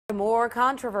More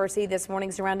controversy this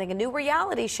morning surrounding a new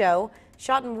reality show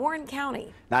shot in Warren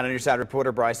County. 9 on Your Side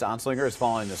reporter Bryce Onslinger is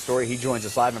following the story. He joins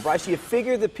us live. And Bryce, you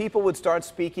figured that people would start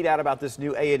speaking out about this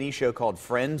new A&E show called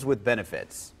Friends with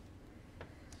Benefits.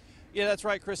 Yeah, that's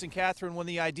right, Chris and Catherine. When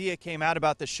the idea came out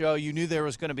about the show, you knew there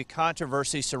was going to be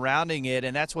controversy surrounding it,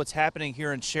 and that's what's happening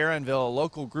here in Sharonville. A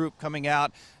local group coming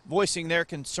out, voicing their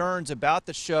concerns about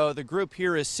the show. The group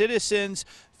here is Citizens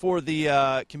for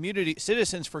the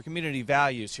Citizens for Community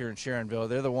Values here in Sharonville.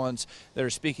 They're the ones that are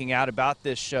speaking out about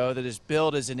this show that is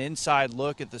billed as an inside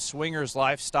look at the swingers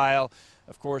lifestyle.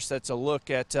 Of course, that's a look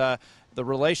at the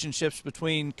relationships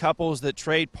between couples that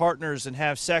trade partners and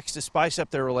have sex to spice up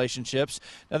their relationships.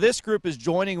 Now, this group is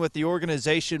joining with the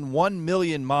organization 1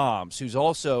 Million Moms, who's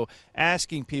also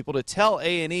asking people to tell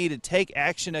A&E to take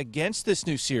action against this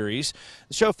new series.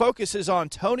 The show focuses on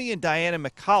Tony and Diana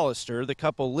McCollister. The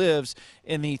couple lives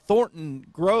in the Thornton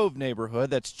Grove neighborhood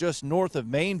that's just north of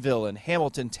Mainville in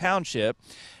Hamilton Township.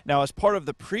 Now, as part of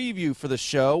the preview for the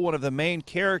show, one of the main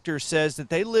characters says that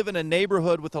they live in a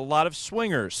neighborhood with a lot of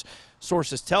swingers.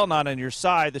 Sources tell 9 on Your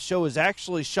Side the show is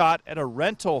actually shot at a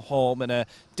rental home in a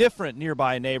different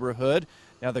nearby neighborhood.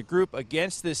 Now, the group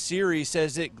against this series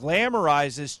says it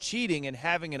glamorizes cheating and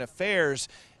having affairs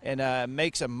and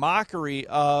makes a mockery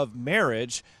of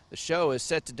marriage. The show is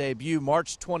set to debut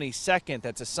March 22nd.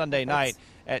 That's a Sunday night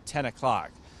at 10 o'clock.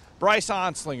 Bryce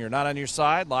Onslinger, 9 on Your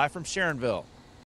Side, live from Sharonville.